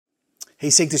Hey,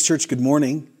 Sanctus Church, good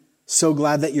morning. So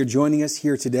glad that you're joining us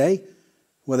here today,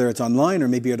 whether it's online or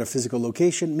maybe you're at a physical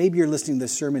location. Maybe you're listening to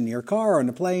this sermon in your car, or on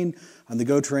a plane, on the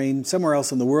GO train, somewhere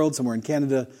else in the world, somewhere in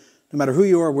Canada. No matter who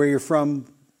you are, where you're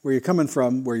from, where you're coming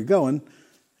from, where you're going,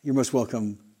 you're most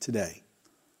welcome today.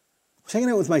 I was hanging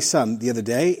out with my son the other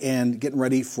day and getting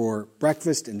ready for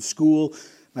breakfast and school.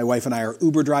 My wife and I are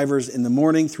Uber drivers in the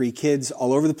morning, 3 kids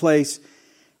all over the place.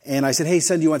 And I said, hey,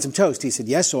 son, do you want some toast? He said,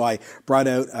 yes. So I brought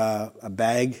out a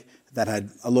bag that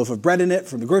had a loaf of bread in it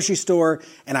from the grocery store.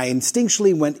 And I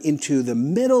instinctually went into the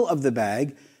middle of the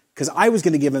bag because I was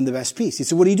going to give him the best piece. He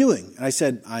said, what are you doing? And I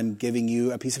said, I'm giving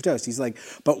you a piece of toast. He's like,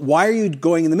 but why are you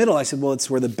going in the middle? I said, well, it's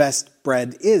where the best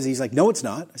bread is. He's like, no, it's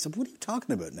not. I said, what are you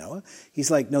talking about, Noah?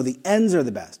 He's like, no, the ends are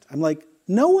the best. I'm like,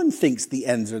 no one thinks the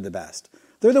ends are the best.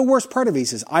 They're the worst part of it. He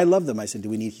says, I love them. I said, do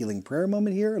we need healing prayer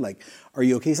moment here? Like, are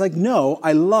you okay? He's like, no,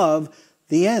 I love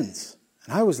the ends.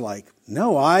 And I was like,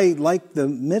 no, I like the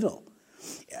middle.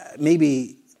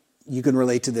 Maybe you can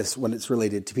relate to this when it's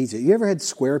related to pizza. You ever had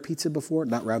square pizza before?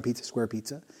 Not round pizza, square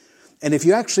pizza. And if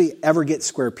you actually ever get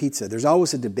square pizza, there's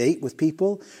always a debate with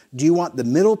people. Do you want the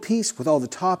middle piece with all the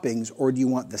toppings, or do you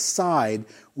want the side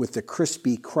with the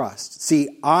crispy crust?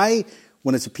 See,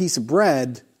 when it's a piece of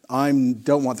bread, I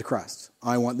don't want the crust.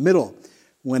 I want the middle.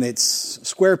 When it's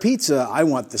square pizza, I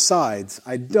want the sides.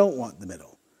 I don't want the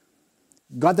middle.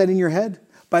 Got that in your head?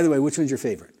 By the way, which one's your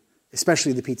favorite?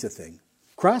 Especially the pizza thing.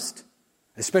 Crust?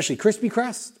 Especially crispy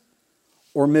crust?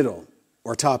 Or middle?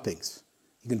 Or toppings?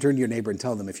 You can turn to your neighbor and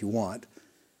tell them if you want.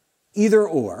 Either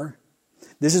or,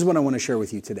 this is what I want to share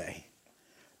with you today.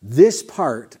 This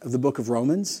part of the book of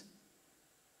Romans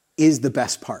is the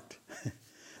best part.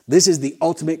 This is the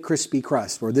ultimate crispy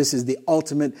crust, or this is the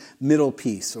ultimate middle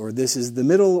piece, or this is the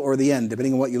middle or the end,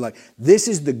 depending on what you like. This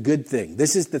is the good thing.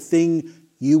 This is the thing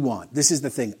you want. This is the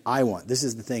thing I want. This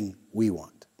is the thing we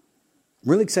want.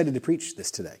 I'm really excited to preach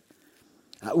this today.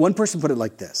 One person put it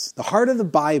like this. The heart of the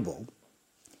Bible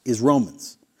is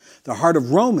Romans. The heart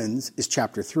of Romans is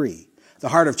chapter 3. The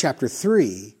heart of chapter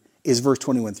 3 is verse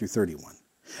 21 through 31.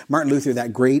 Martin Luther,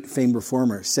 that great famed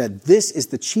reformer, said, this is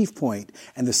the chief point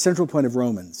and the central point of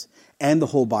Romans and the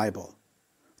whole Bible.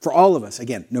 For all of us,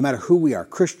 again, no matter who we are,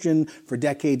 Christian for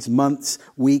decades, months,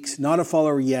 weeks, not a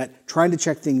follower yet, trying to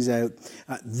check things out,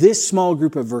 this small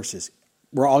group of verses,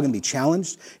 we're all going to be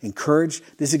challenged, encouraged.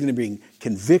 This is going to bring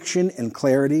conviction and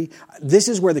clarity. This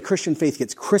is where the Christian faith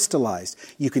gets crystallized.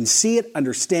 You can see it,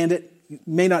 understand it. You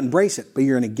may not embrace it, but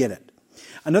you're going to get it.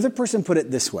 Another person put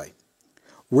it this way.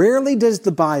 Rarely does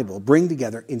the Bible bring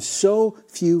together in so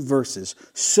few verses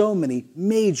so many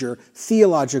major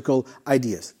theological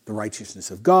ideas. The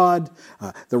righteousness of God,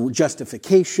 the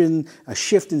justification, a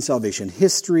shift in salvation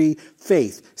history,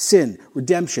 faith, sin,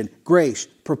 redemption, grace,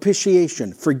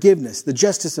 propitiation, forgiveness, the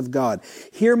justice of God.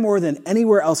 Here more than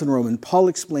anywhere else in Romans, Paul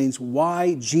explains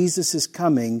why Jesus'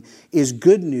 coming is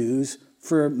good news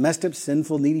for messed up,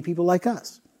 sinful, needy people like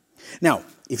us. Now,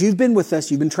 if you've been with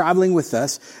us, you've been traveling with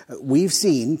us, we've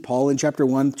seen, Paul in chapter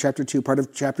 1, chapter 2, part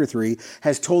of chapter 3,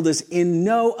 has told us in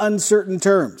no uncertain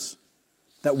terms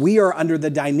that we are under the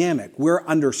dynamic. We're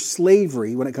under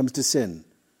slavery when it comes to sin.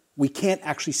 We can't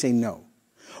actually say no.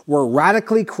 We're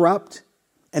radically corrupt,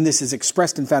 and this is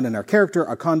expressed and found in our character,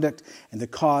 our conduct, and the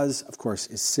cause, of course,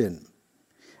 is sin.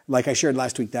 Like I shared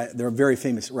last week, that there a very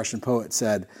famous Russian poet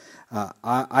said,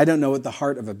 I don't know what the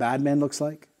heart of a bad man looks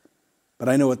like, but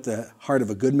I know what the heart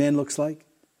of a good man looks like,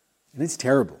 and it's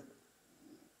terrible.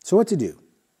 So what to do?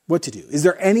 What to do? Is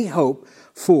there any hope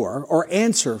for or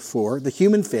answer for the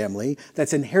human family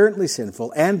that's inherently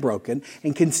sinful and broken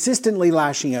and consistently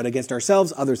lashing out against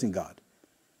ourselves, others, and God?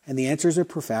 And the answers are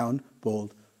profound,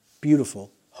 bold,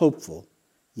 beautiful, hopeful,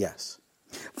 yes.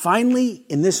 Finally,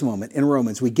 in this moment in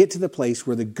Romans, we get to the place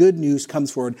where the good news comes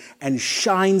forward and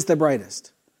shines the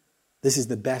brightest. This is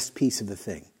the best piece of the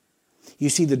thing. You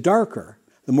see, the darker,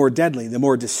 the more deadly, the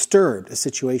more disturbed a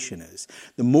situation is,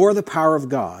 the more the power of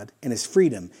God and His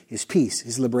freedom, His peace,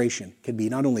 His liberation can be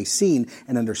not only seen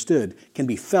and understood, can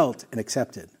be felt and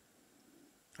accepted.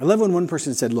 I love when one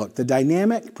person said, look, the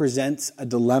dynamic presents a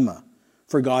dilemma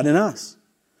for God and us.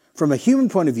 From a human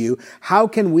point of view, how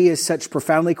can we as such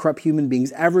profoundly corrupt human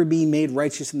beings ever be made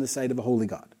righteous in the sight of a holy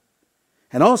God?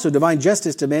 And also, divine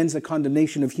justice demands the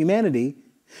condemnation of humanity,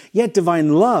 yet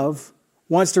divine love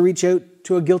wants to reach out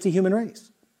to a guilty human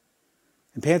race.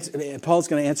 And Paul's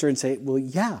going to answer and say, well,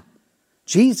 yeah,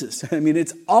 Jesus. I mean,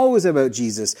 it's always about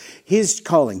Jesus, His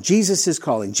calling, Jesus'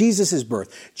 calling, Jesus'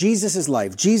 birth, Jesus'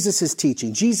 life, Jesus'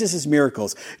 teaching, Jesus'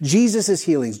 miracles, Jesus'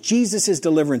 healings, Jesus'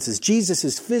 deliverances,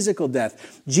 Jesus' physical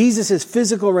death, Jesus'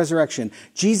 physical resurrection,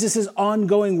 Jesus'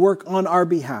 ongoing work on our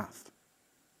behalf.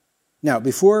 Now,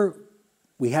 before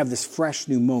we have this fresh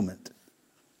new moment.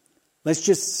 Let's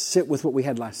just sit with what we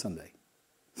had last Sunday.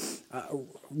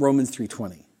 Romans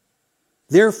 3:20.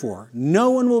 Therefore, no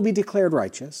one will be declared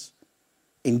righteous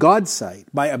in God's sight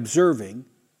by observing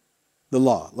the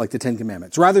law, like the Ten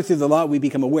Commandments. Rather, through the law, we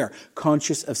become aware,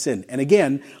 conscious of sin. And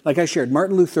again, like I shared,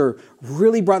 Martin Luther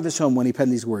really brought this home when he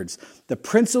penned these words. The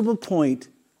principal point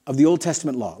of the Old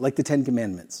Testament law, like the Ten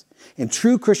Commandments, in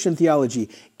true Christian theology,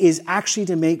 is actually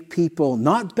to make people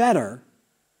not better,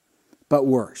 but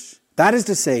worse. That is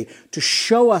to say, to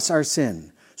show us our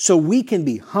sin, so we can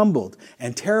be humbled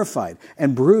and terrified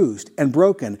and bruised and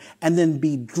broken, and then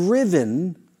be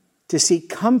driven to seek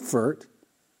comfort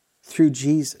through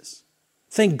Jesus.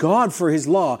 Thank God for his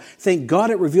law. Thank God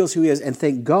it reveals who he is. And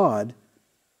thank God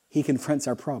he confronts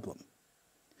our problem.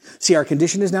 See, our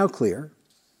condition is now clear.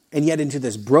 And yet into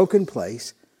this broken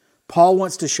place, Paul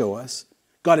wants to show us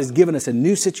God has given us a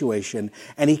new situation.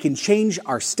 And he can change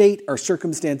our state, our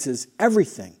circumstances,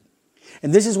 everything.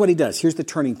 And this is what he does. Here's the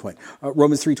turning point.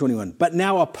 Romans 3:21. But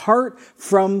now apart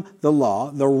from the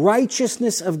law, the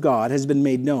righteousness of God has been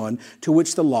made known, to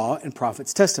which the law and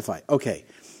prophets testify. Okay.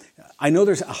 I know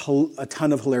there's a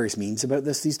ton of hilarious memes about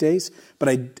this these days, but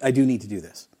I do need to do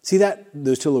this. See that?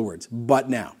 Those two little words. But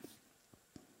now.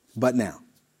 But now.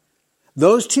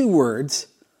 Those two words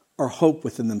are hope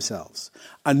within themselves.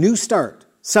 A new start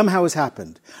somehow has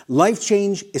happened. Life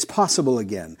change is possible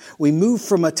again. We move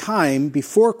from a time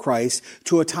before Christ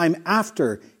to a time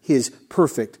after his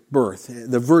perfect birth,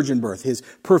 the virgin birth, his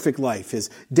perfect life,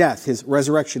 his death, his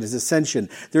resurrection, his ascension.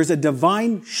 There's a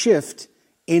divine shift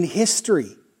in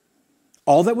history.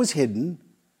 All that was hidden,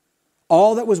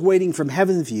 all that was waiting from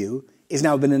heaven's view, is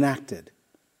now been enacted.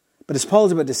 But as Paul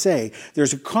is about to say,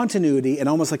 there's a continuity and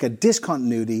almost like a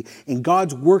discontinuity in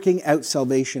God's working out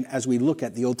salvation as we look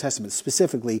at the Old Testament,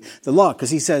 specifically the law. Because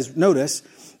he says, notice,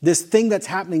 this thing that's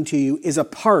happening to you is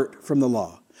apart from the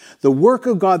law. The work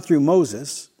of God through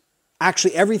Moses,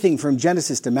 actually everything from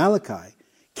Genesis to Malachi,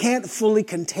 can't fully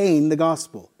contain the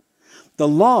gospel. The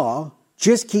law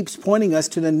just keeps pointing us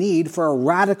to the need for a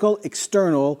radical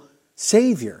external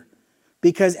Savior.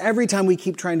 Because every time we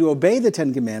keep trying to obey the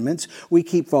Ten Commandments, we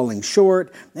keep falling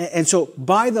short. And so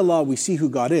by the law, we see who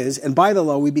God is. And by the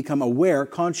law, we become aware,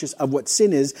 conscious of what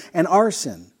sin is and our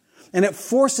sin. And it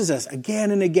forces us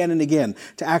again and again and again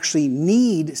to actually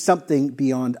need something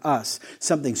beyond us.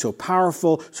 Something so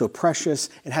powerful, so precious.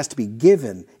 It has to be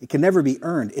given. It can never be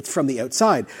earned. It's from the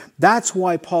outside. That's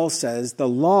why Paul says the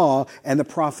law and the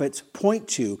prophets point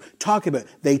to, talk about,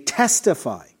 they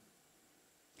testify.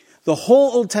 The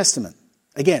whole Old Testament,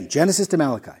 again, Genesis to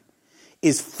Malachi,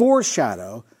 is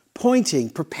foreshadow, pointing,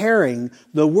 preparing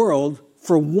the world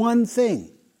for one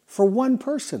thing, for one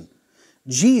person,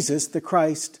 Jesus the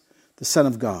Christ, the Son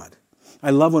of God. I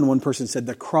love when one person said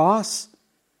the cross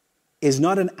is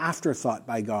not an afterthought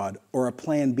by God or a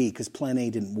plan B because plan A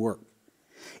didn't work.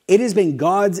 It has been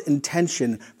God's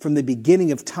intention from the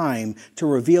beginning of time to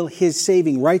reveal his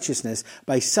saving righteousness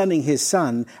by sending his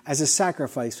Son as a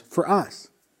sacrifice for us.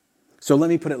 So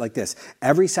let me put it like this.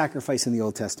 Every sacrifice in the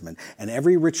Old Testament and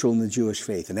every ritual in the Jewish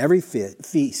faith and every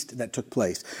feast that took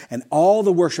place and all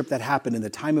the worship that happened in the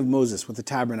time of Moses with the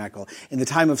tabernacle, in the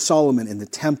time of Solomon in the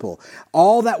temple,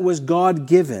 all that was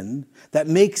God-given that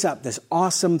makes up this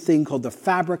awesome thing called the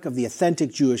fabric of the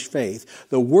authentic Jewish faith,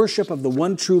 the worship of the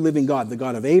one true living God, the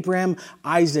God of Abraham,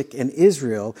 Isaac, and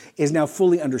Israel, is now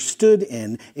fully understood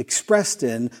in, expressed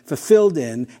in, fulfilled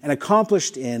in, and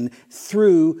accomplished in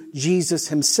through Jesus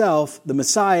himself, the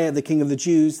Messiah, the King of the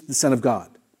Jews, the Son of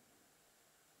God.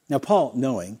 Now, Paul,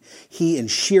 knowing he in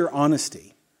sheer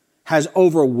honesty has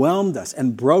overwhelmed us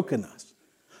and broken us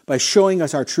by showing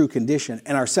us our true condition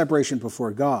and our separation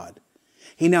before God,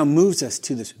 he now moves us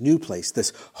to this new place,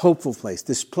 this hopeful place,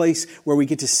 this place where we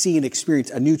get to see and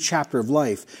experience a new chapter of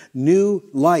life. New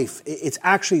life. It's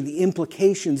actually the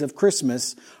implications of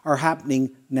Christmas are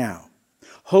happening now.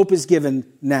 Hope is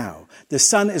given now. The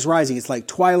sun is rising. It's like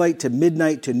twilight to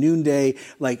midnight to noonday.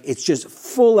 Like it's just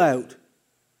full out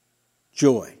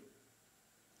joy.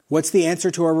 What's the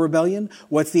answer to our rebellion?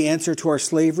 What's the answer to our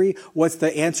slavery? What's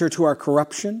the answer to our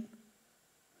corruption?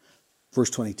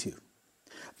 Verse 22.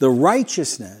 The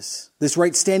righteousness, this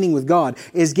right standing with God,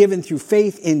 is given through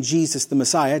faith in Jesus, the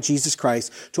Messiah, Jesus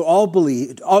Christ, to all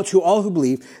who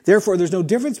believe. Therefore, there's no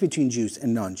difference between Jews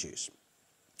and non-Jews.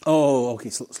 Oh, okay,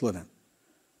 slow down.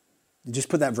 Just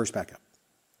put that verse back up.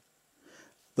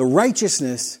 The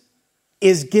righteousness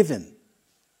is given.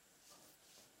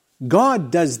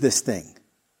 God does this thing.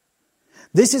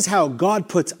 This is how God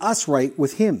puts us right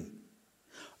with him.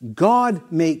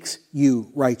 God makes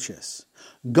you righteous.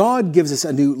 God gives us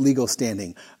a new legal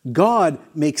standing. God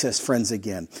makes us friends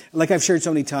again. Like I've shared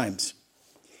so many times,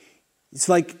 it's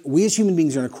like we as human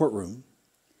beings are in a courtroom,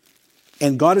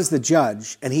 and God is the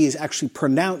judge, and he is actually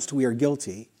pronounced we are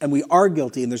guilty, and we are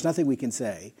guilty, and there's nothing we can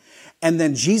say. And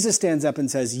then Jesus stands up and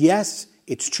says, yes,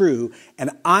 it's true,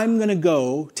 and I'm going to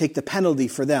go take the penalty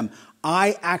for them.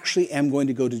 I actually am going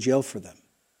to go to jail for them.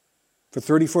 For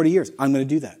 30, 40 years, I'm going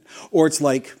to do that. Or it's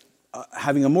like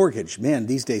having a mortgage. Man,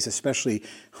 these days, especially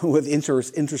with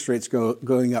interest rates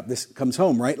going up, this comes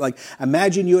home, right? Like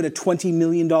imagine you had a $20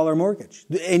 million mortgage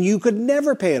and you could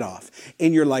never pay it off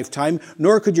in your lifetime,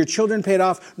 nor could your children pay it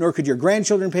off, nor could your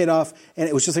grandchildren pay it off. And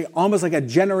it was just like almost like a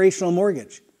generational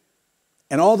mortgage.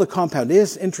 And all the compound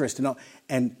is interest and all.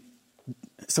 And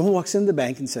someone walks into the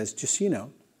bank and says, just so you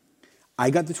know, I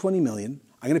got the $20 million,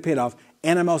 I'm going to pay it off,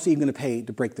 and I'm also even going to pay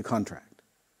to break the contract.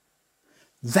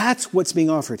 That's what's being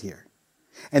offered here.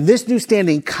 And this new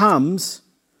standing comes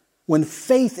when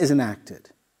faith is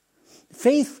enacted.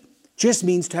 Faith just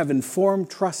means to have informed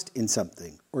trust in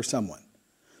something or someone.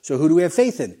 So who do we have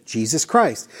faith in? Jesus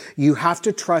Christ. You have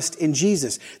to trust in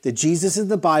Jesus. The Jesus of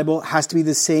the Bible has to be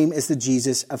the same as the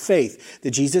Jesus of faith. The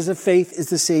Jesus of faith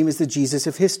is the same as the Jesus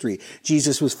of history.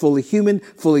 Jesus was fully human,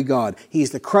 fully God. He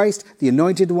is the Christ, the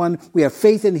anointed one. We have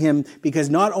faith in him because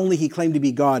not only he claimed to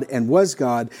be God and was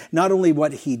God, not only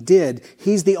what he did,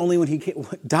 he's the only one who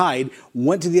died,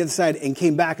 went to the other side and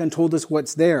came back and told us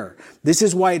what's there. This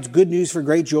is why it's good news for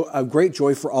great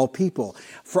joy for all people.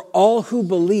 For all who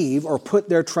believe or put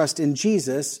their trust in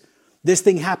Jesus, this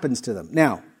thing happens to them.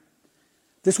 Now,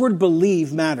 this word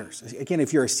believe matters. Again,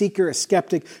 if you're a seeker, a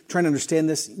skeptic, trying to understand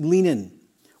this, lean in.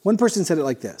 One person said it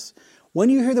like this. When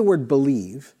you hear the word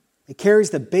believe, it carries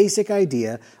the basic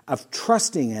idea of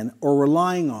trusting in or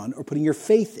relying on or putting your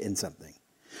faith in something.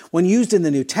 When used in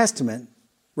the New Testament,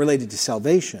 related to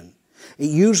salvation, it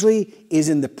usually is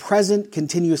in the present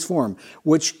continuous form,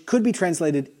 which could be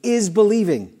translated is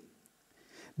believing.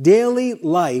 Daily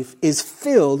life is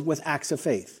filled with acts of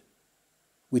faith.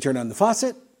 We turn on the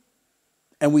faucet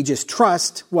and we just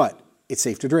trust what? It's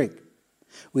safe to drink.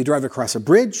 We drive across a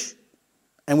bridge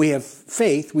and we have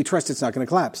faith. We trust it's not going to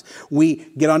collapse. We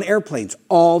get on airplanes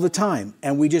all the time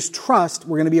and we just trust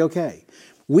we're going to be okay.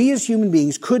 We as human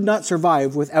beings could not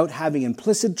survive without having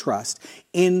implicit trust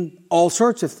in all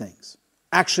sorts of things.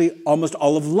 Actually, almost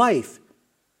all of life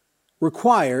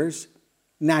requires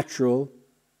natural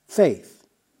faith.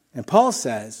 And Paul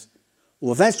says,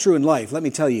 well, if that's true in life, let me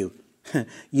tell you,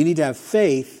 you need to have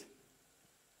faith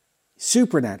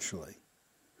supernaturally.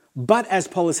 But as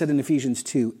Paul has said in Ephesians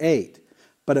 2:8,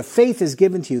 but a faith is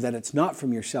given to you that it's not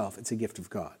from yourself, it's a gift of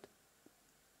God.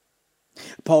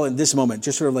 Paul, in this moment,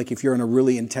 just sort of like if you're on a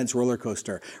really intense roller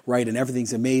coaster, right, and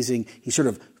everything's amazing, he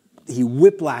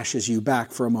whiplashes you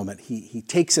back for a moment. He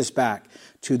takes us back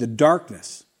to the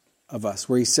darkness of us,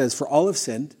 where he says, for all have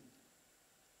sinned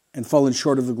and fallen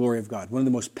short of the glory of God. One of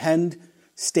the most penned,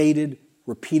 stated,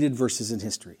 repeated verses in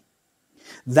history.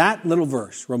 That little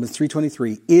verse, Romans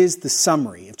 3:23, is the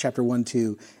summary of chapter 1,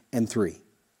 2, and 3.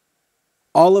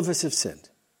 All of us have sinned.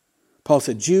 Paul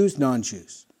said Jews,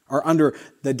 non-Jews are under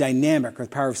the dynamic or the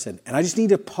power of sin. And I just need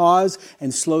to pause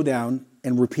and slow down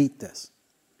and repeat this.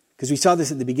 Because we saw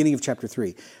this at the beginning of chapter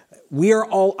 3. We are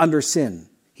all under sin.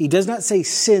 He does not say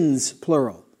sins,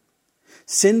 plural.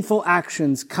 Sinful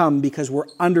actions come because we're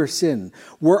under sin.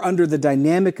 We're under the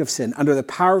dynamic of sin, under the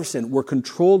power of sin. We're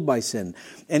controlled by sin.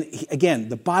 And again,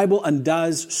 the Bible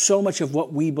undoes so much of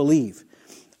what we believe.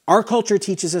 Our culture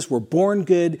teaches us we're born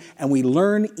good and we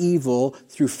learn evil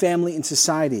through family and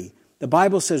society. The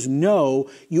Bible says, no,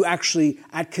 you actually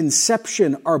at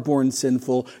conception are born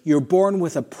sinful. You're born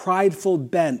with a prideful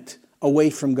bent away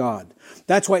from God.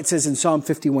 That's why it says in Psalm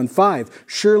 51:5,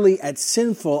 surely at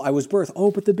sinful I was birthed.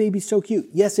 Oh, but the baby's so cute.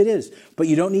 Yes, it is. But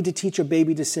you don't need to teach a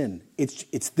baby to sin.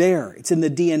 It's there. It's in the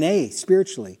DNA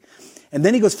spiritually. And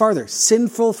then he goes farther.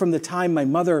 Sinful from the time my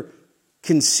mother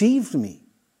conceived me.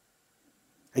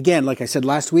 Again, like I said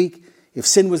last week, if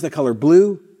sin was the color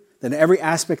blue, then every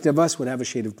aspect of us would have a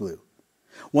shade of blue.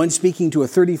 One speaking to a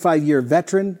 35-year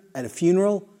veteran at a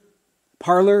funeral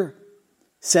parlor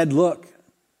said, look,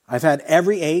 I've had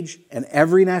every age and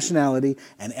every nationality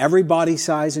and every body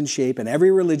size and shape and every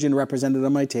religion represented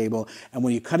on my table. And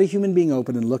when you cut a human being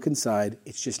open and look inside,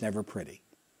 it's just never pretty.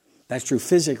 That's true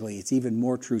physically. It's even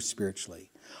more true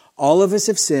spiritually. All of us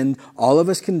have sinned, all of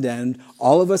us condemned,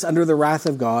 all of us under the wrath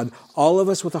of God, all of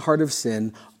us with a heart of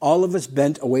sin, all of us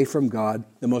bent away from God,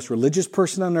 the most religious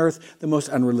person on earth, the most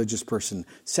unreligious person,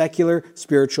 secular,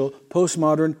 spiritual,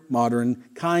 postmodern, modern,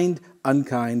 kind,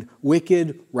 unkind,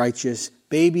 wicked, righteous,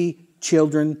 baby,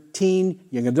 children, teen,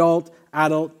 young adult,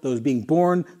 those being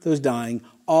born, those dying,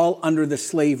 all under the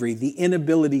slavery, the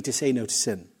inability to say no to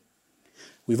sin.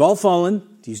 We've all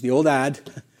fallen, to use the old ad,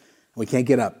 we can't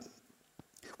get up.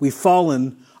 We've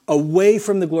fallen away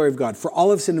from the glory of God. For all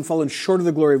have sinned and fallen short of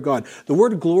the glory of God. The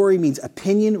word glory means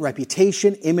opinion,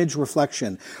 reputation, image,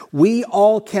 reflection. We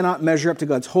all cannot measure up to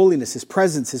God's holiness, His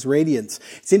presence, His radiance.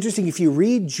 It's interesting, if you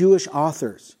read Jewish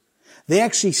authors, they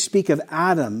actually speak of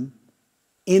Adam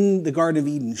in the Garden of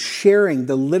Eden, sharing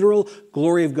the literal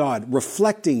glory of God,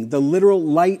 reflecting the literal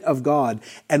light of God.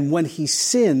 And when he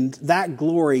sinned, that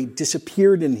glory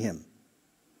disappeared in him.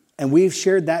 And we've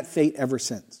shared that fate ever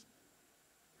since.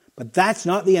 But that's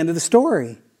not the end of the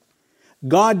story.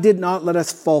 God did not let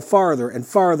us fall farther and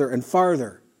farther and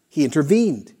farther. He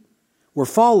intervened. We're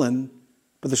fallen,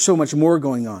 but there's so much more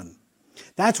going on.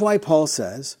 That's why Paul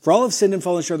says, for all have sinned and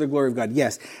fallen short of the glory of God,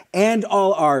 yes, and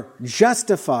all are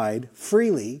justified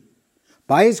freely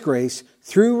by His grace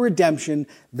through redemption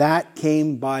that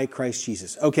came by Christ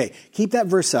Jesus. Okay, keep that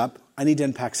verse up. I need to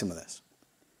unpack some of this.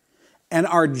 And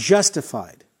are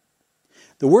justified.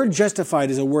 The word justified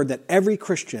is a word that every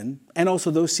Christian, and also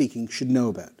those seeking, should know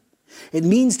about. It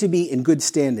means to be in good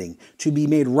standing, to be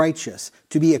made righteous,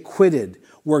 to be acquitted.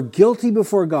 We're guilty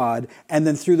before God, and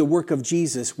then through the work of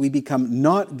Jesus, we become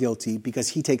not guilty because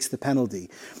He takes the penalty.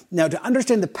 Now, to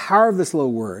understand the power of this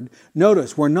little word,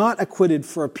 notice we're not acquitted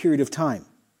for a period of time.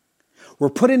 We're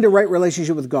put into right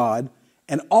relationship with God,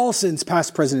 and all sins,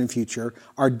 past, present, and future,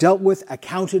 are dealt with,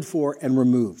 accounted for, and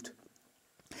removed.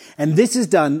 And this is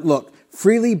done, look,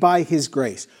 freely by His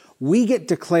grace. We get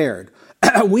declared,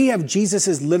 we have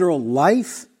Jesus' literal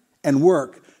life and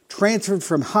work transferred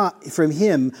from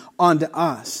Him onto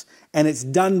us. And it's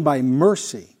done by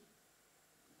mercy.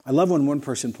 I love when one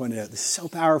person pointed out, this is so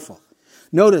powerful.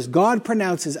 Notice, God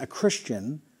pronounces a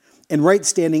Christian in right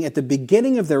standing at the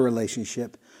beginning of their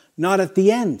relationship, not at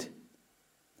the end.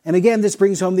 And again, this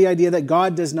brings home the idea that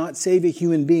God does not save a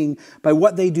human being by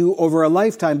what they do over a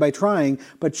lifetime by trying,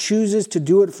 but chooses to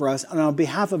do it for us and on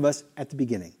behalf of us at the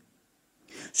beginning.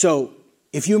 So,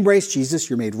 if you embrace Jesus,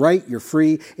 you're made right, you're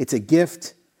free, it's a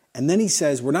gift. And then he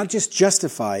says, we're not just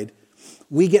justified,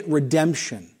 we get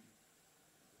redemption.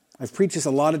 I've preached this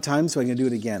a lot of times, so I'm going to do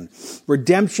it again.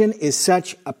 Redemption is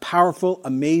such a powerful,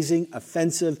 amazing,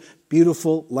 offensive,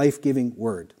 beautiful, life-giving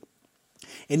word.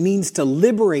 It means to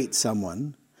liberate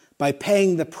someone by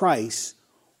paying the price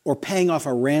or paying off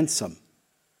a ransom.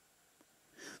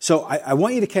 So I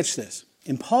want you to catch this.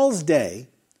 In Paul's day,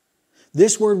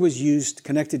 this word was used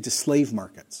connected to slave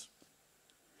markets.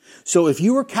 So if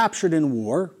you were captured in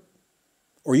war,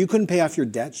 or you couldn't pay off your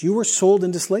debts, you were sold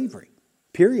into slavery,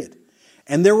 period.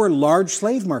 And there were large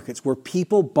slave markets where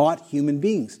people bought human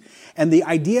beings. And the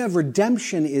idea of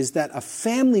redemption is that a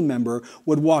family member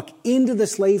would walk into the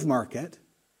slave market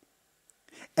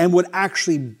and would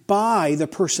actually buy the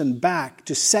person back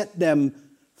to set them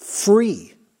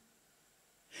free.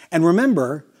 And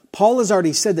remember, Paul has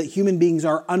already said that human beings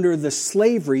are under the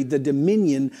slavery, the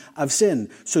dominion of sin.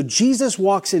 So Jesus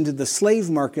walks into the slave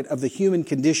market of the human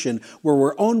condition where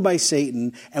we're owned by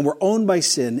Satan and we're owned by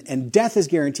sin and death is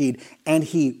guaranteed, and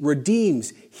He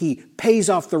redeems, He pays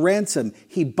off the ransom,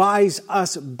 He buys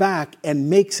us back and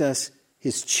makes us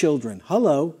His children.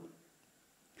 Hello.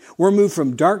 We're moved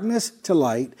from darkness to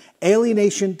light,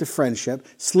 alienation to friendship,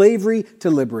 slavery to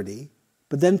liberty.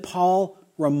 But then Paul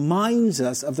reminds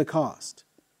us of the cost.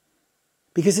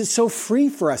 Because it's so free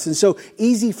for us and so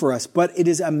easy for us, but it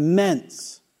is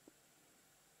immense.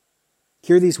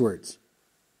 Hear these words.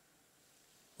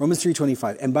 Romans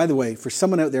 3:25. And by the way, for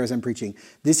someone out there as I'm preaching,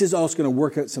 this is also going to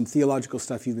work out some theological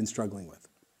stuff you've been struggling with.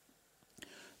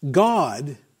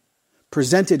 God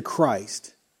presented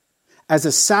Christ as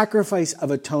a sacrifice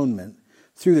of atonement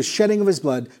through the shedding of His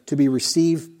blood to be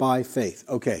received by faith.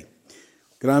 Okay,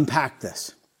 going to unpack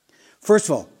this. First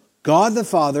of all, God the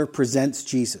Father presents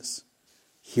Jesus.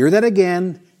 Hear that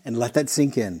again and let that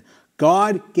sink in.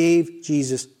 God gave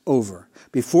Jesus over.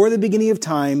 Before the beginning of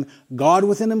time, God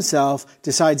within Himself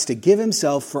decides to give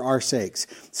Himself for our sakes.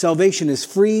 Salvation is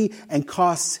free and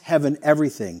costs heaven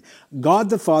everything. God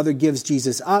the Father gives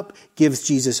Jesus up, gives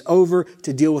Jesus over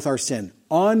to deal with our sin.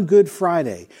 On Good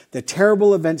Friday, the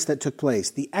terrible events that took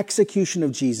place, the execution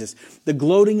of Jesus, the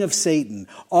gloating of Satan,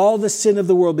 all the sin of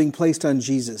the world being placed on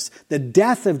Jesus, the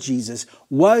death of Jesus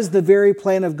was the very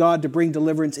plan of God to bring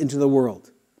deliverance into the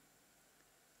world.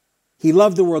 He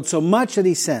loved the world so much that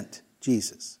He sent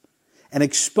Jesus and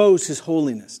exposed His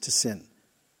holiness to sin.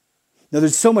 Now,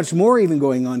 there's so much more even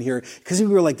going on here because we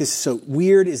were like, this is so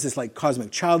weird. Is this like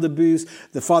cosmic child abuse?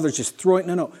 The Father's just throwing...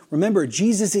 No. Remember,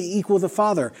 Jesus is equal to the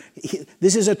Father.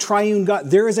 This is a triune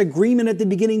God. There is agreement at the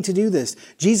beginning to do this.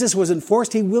 Jesus wasn't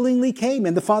forced. He willingly came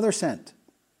and the Father sent.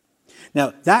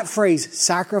 Now, that phrase,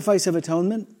 sacrifice of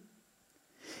atonement,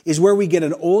 is where we get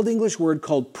an Old English word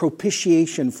called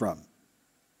propitiation from.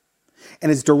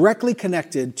 And it's directly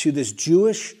connected to this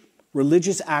Jewish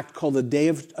religious act called the Day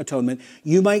of Atonement.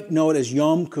 You might know it as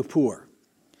Yom Kippur.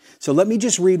 So let me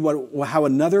just read how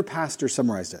another pastor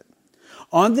summarized it.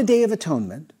 On the Day of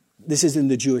Atonement, this is in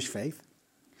the Jewish faith,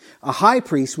 a high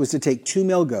priest was to take 2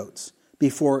 male goats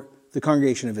before the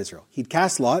congregation of Israel. He'd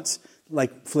cast lots,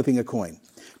 like flipping a coin,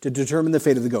 to determine the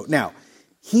fate of the goat. Now,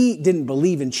 he didn't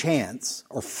believe in chance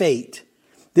or fate.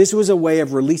 This was a way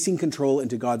of releasing control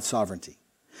into God's sovereignty.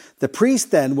 The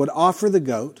priest then would offer the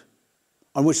goat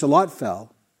on which the lot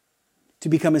fell to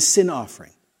become a sin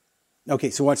offering.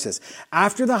 Okay, so watch this.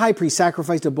 After the high priest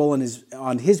sacrificed a bull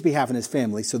on his behalf and his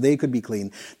family so they could be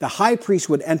clean, the high priest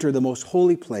would enter the most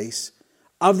holy place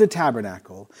of the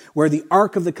tabernacle where the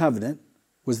Ark of the Covenant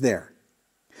was there.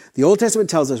 The Old Testament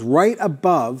tells us right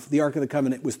above the Ark of the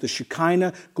Covenant was the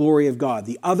Shekinah glory of God,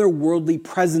 the otherworldly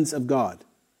presence of God.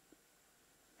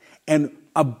 And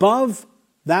above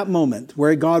that moment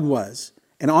where God was,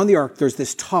 and on the Ark, there's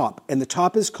this top, and the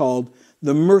top is called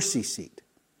the mercy seat.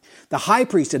 The high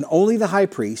priest, and only the high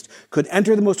priest, could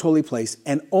enter the most holy place,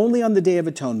 and only on the Day of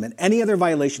Atonement, any other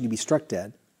violation to be struck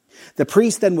dead. The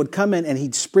priest then would come in and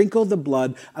he'd sprinkle the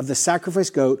blood of the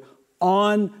sacrificed goat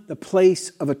on the place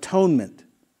of atonement.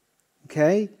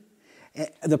 Okay?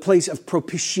 The place of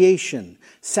propitiation,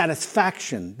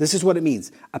 satisfaction. This is what it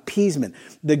means. Appeasement.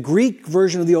 The Greek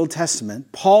version of the Old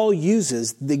Testament, Paul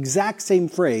uses the exact same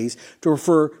phrase to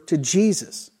refer to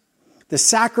Jesus. The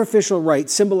sacrificial rite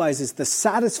symbolizes the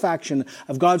satisfaction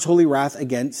of God's holy wrath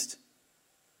against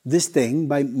this thing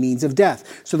by means of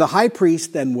death. So the high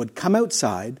priest then would come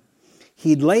outside,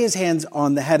 he'd lay his hands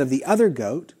on the head of the other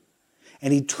goat,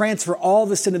 and he'd transfer all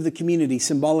the sin of the community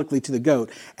symbolically to the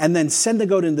goat, and then send the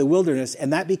goat into the wilderness,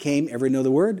 and that became, everybody know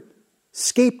the word?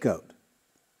 Scapegoat.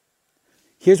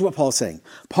 Here's what Paul's saying.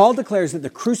 Paul declares that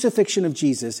the crucifixion of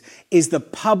Jesus is the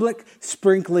public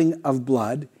sprinkling of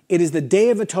blood. It is the Day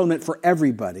of Atonement for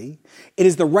everybody. It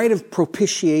is the rite of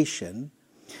propitiation.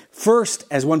 First,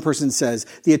 as one person says,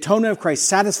 the atonement of Christ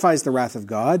satisfies the wrath of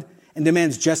God and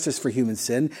demands justice for human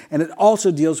sin, and it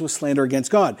also deals with slander against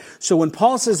God. So when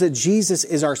Paul says that Jesus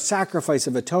is our sacrifice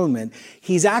of atonement,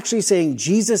 he's actually saying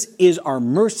Jesus is our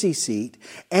mercy seat,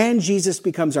 and Jesus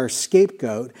becomes our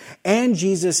scapegoat, and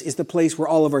Jesus is the place where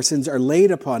all of our sins are laid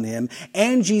upon him,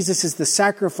 and Jesus is the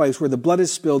sacrifice where the blood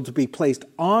is spilled to be placed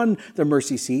on the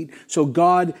mercy seat so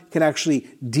God can actually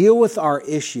deal with our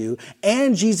issue,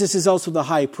 and Jesus is also the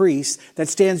high priest that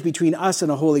stands between us and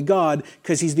a holy God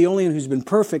because he's the only one who's been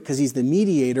perfect because he's the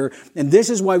mediator. And this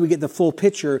is why we get the full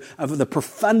picture of the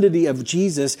profundity of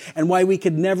Jesus and why we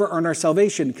could never earn our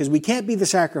salvation, because we can't be the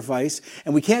sacrifice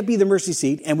and we can't be the mercy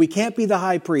seat and we can't be the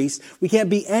high priest. We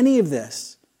can't be any of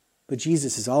this, but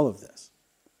Jesus is all of this.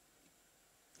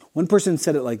 One person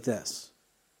said it like this.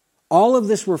 All of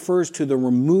this refers to the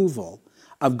removal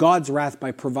of God's wrath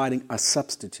by providing a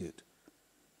substitute.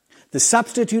 The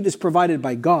substitute is provided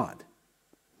by God.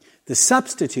 The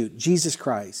substitute, Jesus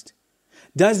Christ,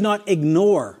 does not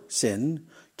ignore sin,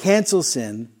 cancel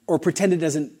sin, or pretend it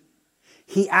doesn't.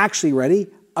 He actually, ready,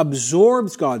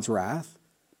 absorbs God's wrath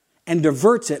and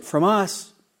diverts it from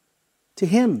us to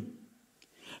him.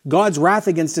 God's wrath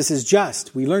against us is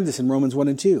just. We learned this in Romans 1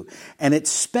 and 2. And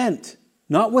it's spent,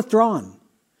 not withdrawn.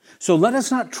 So let us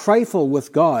not trifle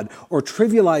with God or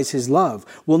trivialize his love.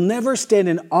 We'll never stand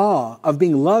in awe of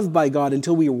being loved by God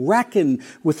until we reckon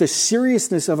with the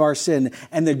seriousness of our sin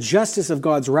and the justice of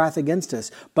God's wrath against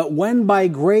us. But when by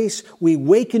grace we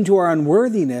waken to our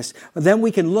unworthiness, then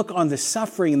we can look on the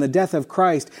suffering and the death of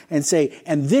Christ and say,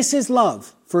 and this is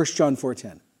love, 1 John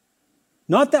 4:10.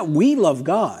 Not that we love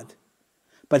God,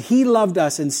 but he loved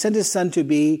us and sent his son to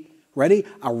be, ready,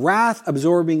 a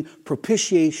wrath-absorbing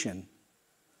propitiation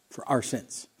for our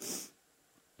sins.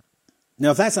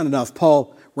 Now, if that's not enough,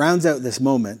 Paul rounds out this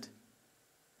moment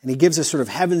and he gives us sort of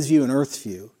heaven's view and earth's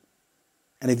view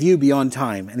and a view beyond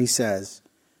time. And he says,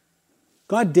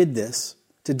 God did this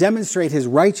to demonstrate his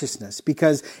righteousness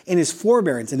because in his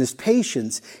forbearance and his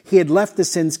patience, he had left the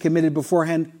sins committed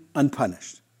beforehand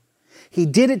unpunished. He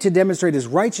did it to demonstrate his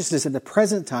righteousness at the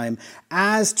present time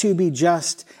as to be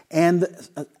just and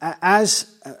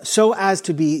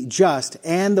to be just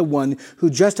and the one who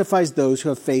justifies those who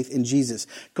have faith in Jesus.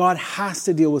 God has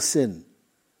to deal with sin,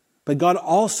 but God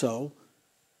also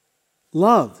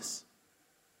loves.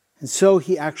 And so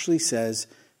he actually says,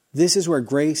 this is where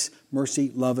grace,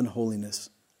 mercy, love, and holiness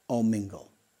all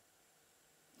mingle.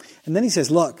 And then he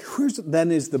says, look, where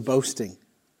then is the boasting?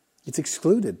 It's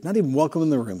excluded, not even welcome in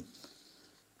the room.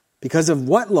 Because of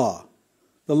what law?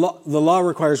 The law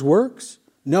requires works?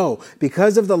 No,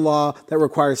 because of the law that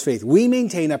requires faith. We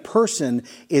maintain a person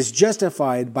is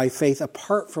justified by faith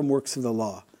apart from works of the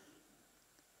law.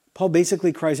 Paul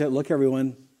basically cries out, look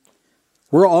everyone,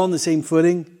 we're all on the same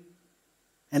footing,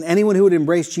 and anyone who would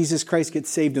embrace Jesus Christ gets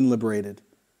saved and liberated.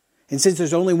 And since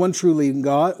there's only one true living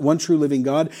God,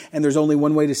 and there's only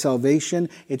one way to salvation,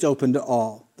 it's open to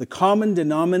all. The common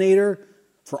denominator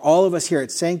for all of us here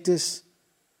at Sanctus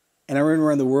and everyone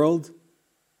around the world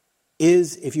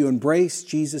is if you embrace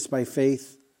Jesus by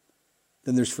faith,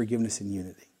 then there's forgiveness and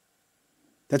unity.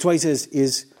 That's why he says,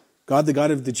 is God the God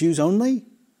of the Jews only?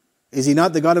 Is he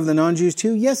not the God of the non-Jews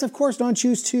too? Yes, of course,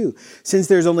 non-Jews too. Since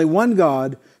there's only one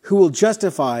God who will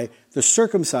justify the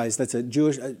circumcised, that's a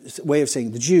Jewish way of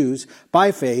saying the Jews,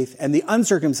 by faith, and the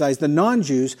uncircumcised, the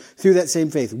non-Jews, through that same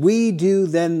faith. We do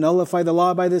then nullify the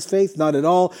law by this faith? Not at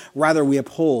all. Rather, we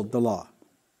uphold the law.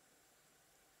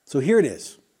 So here it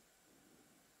is.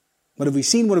 What have we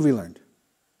seen? What have we learned?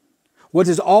 What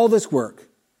does all this work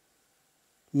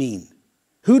mean?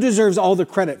 Who deserves all the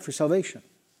credit for salvation?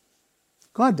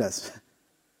 God does.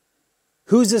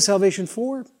 Who's this salvation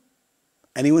for?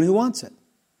 Anyone who wants it.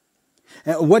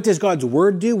 And what does God's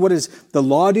word do? What does the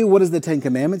law do? What does the Ten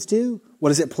Commandments do? What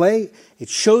does it play? It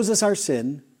shows us our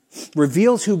sin,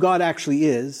 reveals who God actually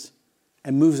is,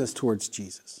 and moves us towards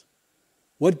Jesus.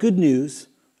 What good news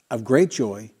of great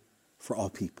joy for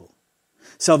all people.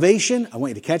 Salvation, I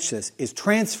want you to catch this, is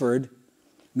transferred,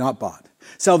 not bought.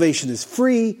 Salvation is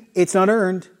free, it's not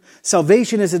earned.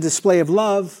 Salvation is a display of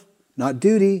love, not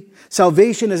duty.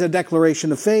 Salvation is a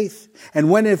declaration of faith. And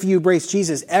when if you embrace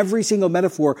Jesus, every single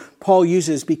metaphor Paul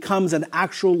uses becomes an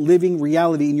actual living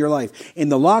reality in your life. In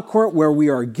the law court where we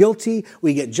are guilty,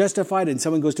 we get justified and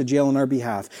someone goes to jail on our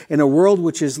behalf. In a world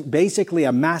which is basically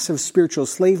a massive spiritual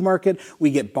slave market,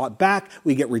 we get bought back,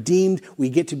 we get redeemed, we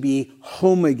get to be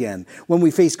home again. When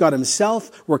we face God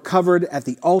himself, we're covered at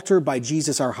the altar by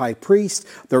Jesus, our high priest,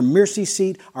 their mercy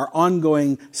seat, our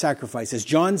ongoing sacrifice. As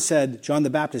John said, John the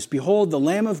Baptist, behold the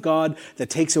Lamb of God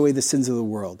that takes away the sins of the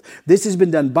world. This has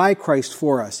been done by Christ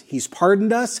for us. He's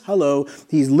pardoned us. Hello.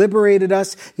 He's liberated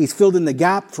us. He's filled in the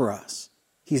gap for us.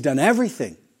 He's done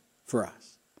everything for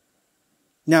us.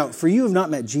 Now, for you who have not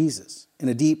met Jesus in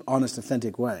a deep, honest,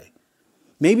 authentic way,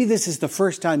 maybe this is the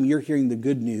first time you're hearing the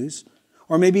good news,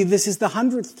 or maybe this is the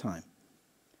 100th time.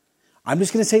 I'm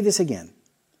just going to say this again.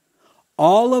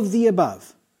 All of the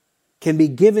above can be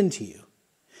given to you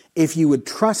if you would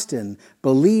trust in,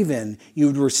 believe in, you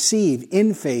would receive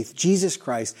in faith Jesus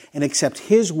Christ and accept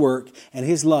his work and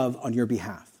his love on your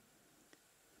behalf.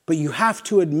 But you have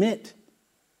to admit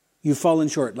you've fallen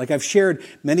short. Like I've shared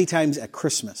many times at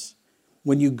Christmas,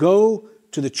 when you go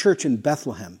to the church in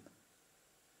Bethlehem,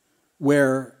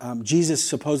 where Jesus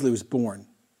supposedly was born,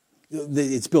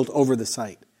 it's built over the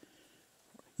site,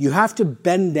 you have to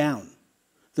bend down.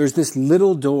 There's this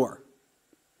little door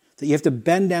that you have to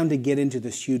bend down to get into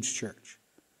this huge church.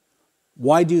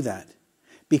 Why do that?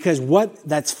 Because what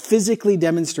that's physically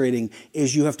demonstrating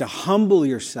is you have to humble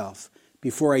yourself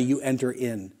before you enter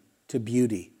in to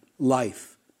beauty,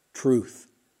 life, truth,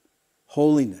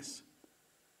 holiness,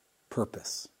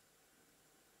 purpose.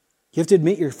 You have to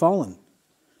admit you're fallen.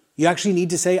 You actually need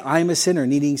to say, I'm a sinner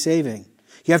needing saving.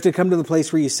 You have to come to the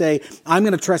place where you say, I'm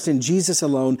going to trust in Jesus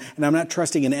alone, and I'm not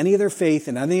trusting in any other faith,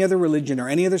 and any other religion, or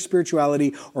any other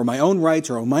spirituality, or my own rights,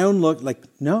 or my own look. Like,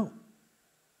 no.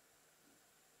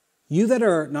 You that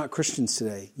are not Christians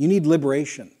today, you need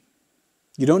liberation.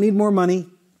 You don't need more money.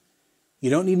 You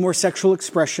don't need more sexual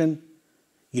expression.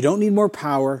 You don't need more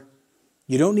power.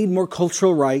 You don't need more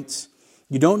cultural rights.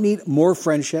 You don't need more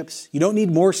friendships. You don't need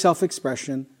more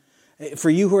self-expression. For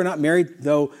you who are not married,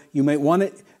 though, you might want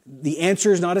it. The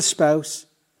answer is not a spouse.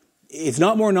 It's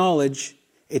not more knowledge.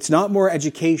 It's not more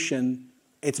education.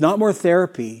 It's not more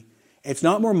therapy. It's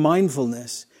not more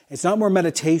mindfulness. It's not more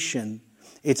meditation.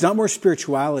 It's not more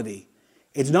spirituality.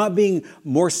 It's not being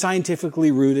more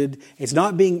scientifically rooted. It's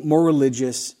not being more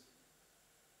religious.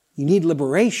 You need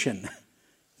liberation.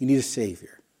 You need a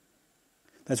Savior.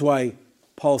 That's why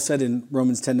Paul said in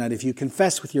Romans 10:9, if you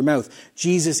confess with your mouth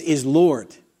Jesus is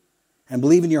Lord, and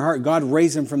believe in your heart God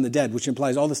raised him from the dead, which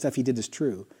implies all the stuff he did is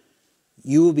true,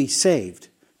 you will be saved,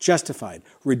 justified,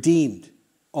 redeemed,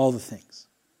 all the things.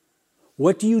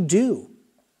 What do you do?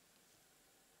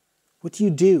 What do you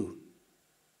do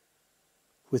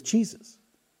with Jesus?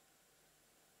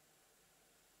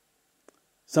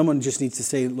 Someone just needs to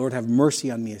say, Lord, have mercy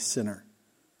on me, a sinner,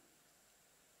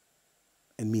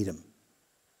 and meet him.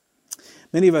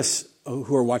 Many of us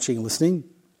who are watching and listening,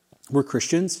 we're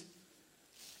Christians.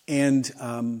 And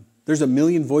there's a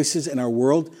million voices in our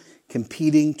world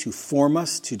competing to form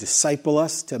us, to disciple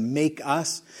us, to make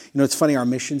us. You know, it's funny, our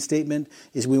mission statement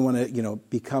is we want to,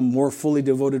 become more fully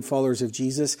devoted followers of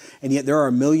Jesus, and yet there are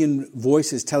a million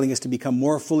voices telling us to become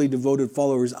more fully devoted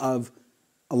followers of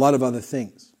a lot of other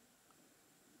things.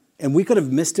 And we could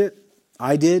have missed it.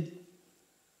 I did.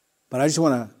 But I just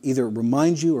want to either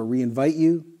remind you or re-invite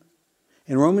you.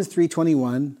 In Romans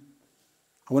 3:21,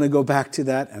 I want to go back to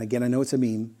that. And again, I know it's a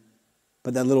meme,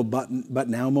 but that little but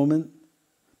now moment.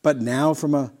 But now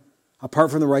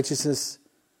apart from the righteousness,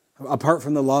 apart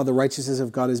from the law, the righteousness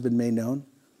of God has been made known.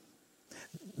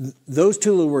 Those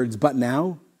two little words, but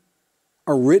now,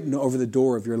 are written over the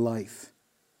door of your life.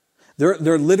 They're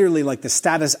literally like the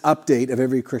status update of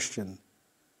every Christian.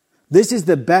 This is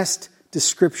the best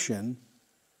description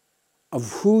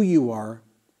of who you are,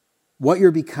 what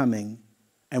you're becoming,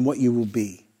 and what you will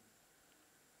be.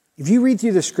 If you read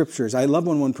through the scriptures, I love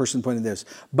when one person pointed this,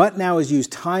 but now is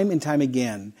used time and time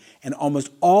again, and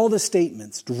almost all the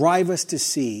statements drive us to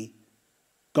see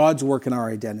God's work in our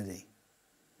identity.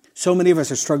 So many of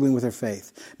us are struggling with our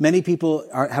faith. Many people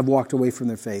have walked away from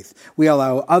their faith. We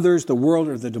allow others, the world,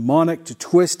 or the demonic to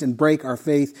twist and break our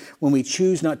faith when we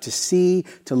choose not to see,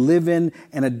 to live in,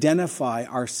 and identify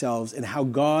ourselves in how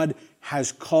God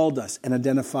has called us and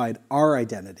identified our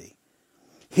identity.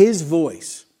 His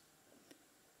voice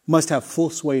must have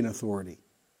full sway and authority.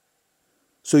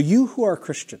 So you who are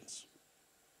Christians,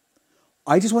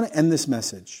 I just want to end this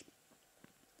message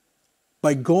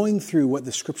by going through what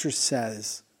the scripture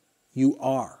says you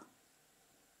are.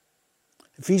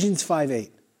 Ephesians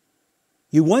 5:8.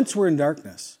 You once were in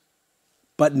darkness,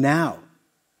 but now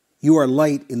you are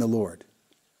light in the Lord.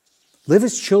 Live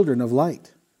as children of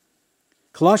light.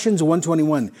 Colossians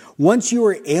 1:21. Once you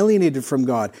were alienated from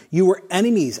God, you were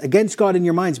enemies against God in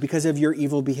your minds because of your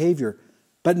evil behavior.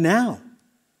 But now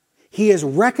He has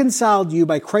reconciled you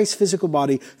by Christ's physical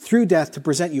body through death to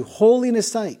present you holy in His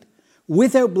sight,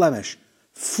 without blemish,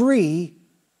 free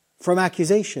from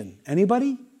accusation.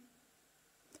 Anybody?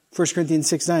 1 Corinthians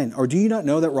 6:9. Or do you not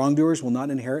know that wrongdoers will not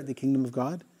inherit the kingdom of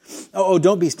God? Oh,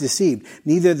 don't be deceived.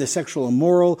 Neither the sexual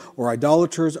immoral or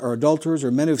idolaters or adulterers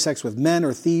or men who have sex with men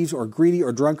or thieves or greedy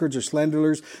or drunkards or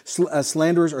slanderers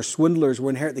or swindlers will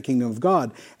inherit the kingdom of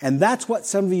God. And that's what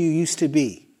some of you used to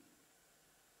be.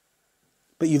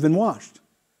 But you've been washed.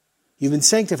 You've been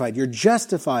sanctified. You're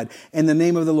justified in the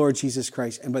name of the Lord Jesus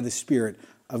Christ and by the Spirit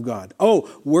of God. Oh,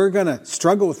 we're going to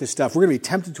struggle with this stuff. We're going to be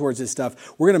tempted towards this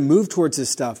stuff. We're going to move towards this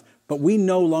stuff. But we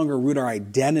no longer root our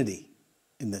identity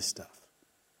in this stuff.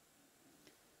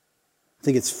 I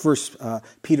think it's 1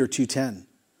 Peter 2:10.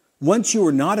 Once you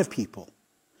were not of people,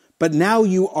 but now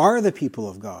you are the people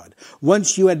of God.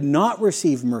 Once you had not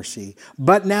received mercy,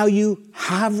 but now you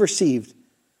have received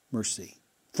mercy.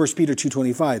 1 Peter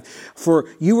 2:25. For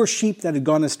you were sheep that had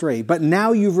gone astray, but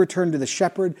now you've returned to the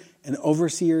shepherd and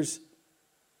overseers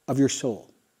of your soul.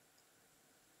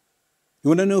 You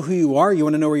want to know who you are? You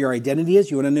want to know where your identity is?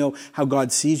 You want to know how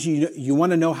God sees you? You want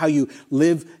to know how you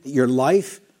live your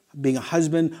life? Being a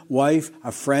husband, wife,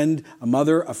 a friend, a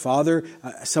mother, a father,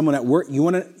 someone at work.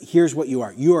 Here's what you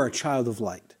are. You are a child of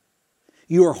light.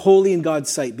 You are holy in God's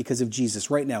sight because of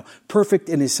Jesus right now. Perfect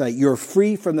in His sight. You're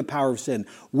free from the power of sin.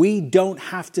 We don't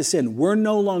have to sin. We're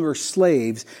no longer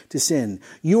slaves to sin.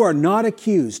 You are not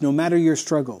accused no matter your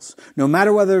struggles, no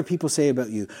matter what other people say about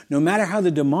you, no matter how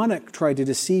the demonic try to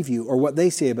deceive you or what they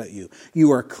say about you. You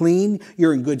are clean.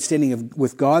 You're in good standing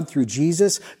with God through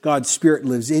Jesus. God's Spirit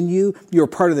lives in you. You're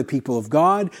part of the people of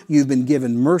God. You've been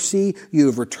given mercy. You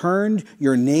have returned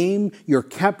your name. You're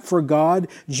kept for God.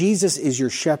 Jesus is your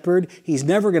shepherd. He's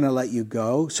never going to let you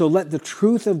go. So let the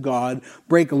truth of God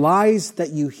break lies that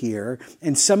you hear,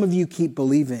 and some of you keep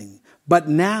believing. But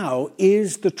now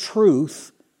is the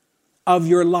truth of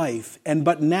your life, and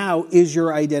but now is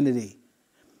your identity.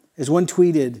 As one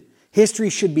tweeted,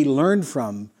 history should be learned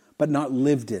from, but not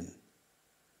lived in.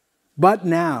 But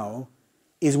now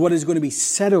is what is going to be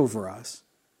said over us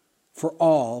for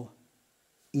all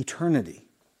eternity.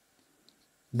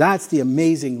 That's the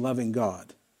amazing, loving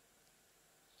God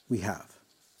we have.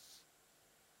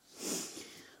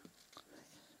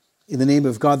 In the name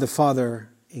of God the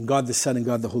Father, and God the Son, and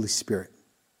God the Holy Spirit,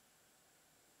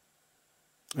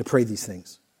 I pray these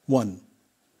things. 1,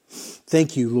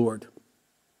 thank you, Lord,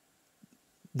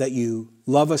 that you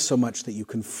love us so much that you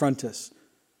confront us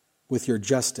with your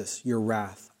justice, your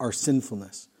wrath, our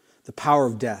sinfulness, the power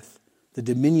of death, the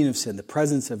dominion of sin, the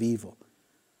presence of evil,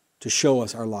 to show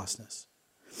us our lostness.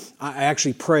 I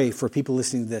actually pray for people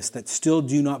listening to this that still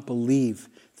do not believe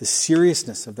the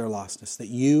seriousness of their lostness, that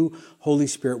you, Holy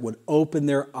Spirit, would open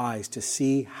their eyes to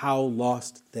see how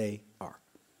lost they are.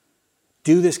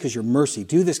 Do this because your mercy.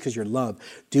 Do this because your love.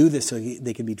 Do this so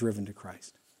they can be driven to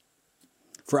Christ.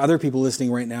 For other people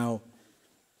listening right now,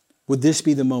 would this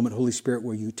be the moment, Holy Spirit,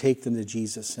 where you take them to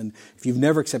Jesus? And if you've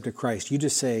never accepted Christ, you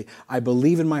just say, I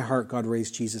believe in my heart God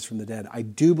raised Jesus from the dead. I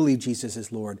do believe Jesus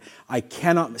is Lord. I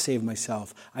cannot save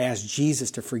myself. I ask Jesus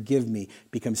to forgive me,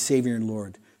 become Savior and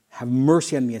Lord. Have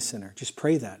mercy on me, a sinner. Just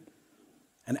pray that.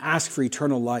 And ask for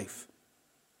eternal life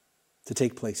to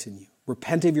take place in you.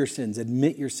 Repent of your sins,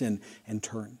 admit your sin, and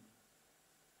turn.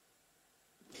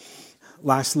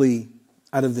 Lastly,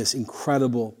 out of this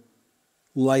incredible,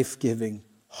 life-giving,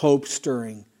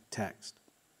 hope-stirring text,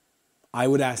 I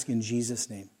would ask in Jesus'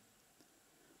 name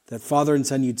that Father and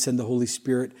Son, you'd send the Holy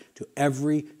Spirit to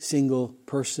every single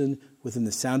person within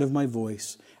the sound of my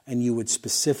voice, and you would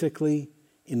specifically,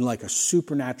 in like a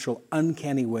supernatural,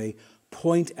 uncanny way,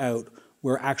 point out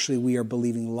where actually we are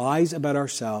believing lies about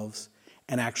ourselves,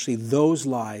 and actually those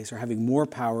lies are having more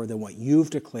power than what you've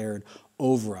declared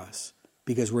over us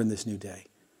because we're in this new day.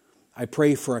 I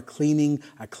pray for a cleaning,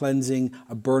 a cleansing,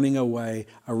 a burning away,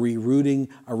 a rerouting,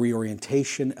 a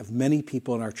reorientation of many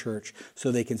people in our church so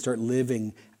they can start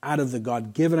living out of the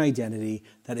God-given identity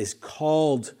that is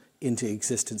called into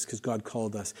existence because God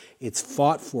called us. It's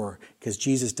fought for because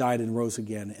Jesus died and rose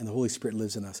again and the Holy Spirit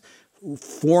lives in us.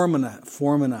 Form in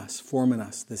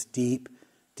us this deep,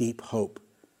 deep hope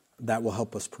that will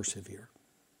help us persevere.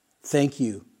 Thank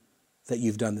you that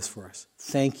you've done this for us.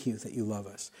 Thank you that you love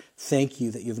us. Thank you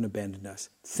that you haven't abandoned us.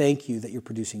 Thank you that you're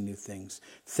producing new things.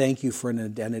 Thank you for an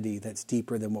identity that's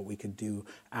deeper than what we could do,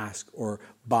 ask, or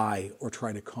buy, or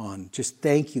try to con. Just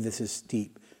thank you this is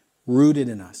deep, rooted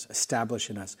in us, established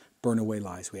in us. Burn away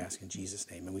lies, we ask in Jesus'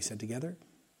 name. And we said together,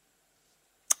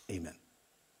 amen.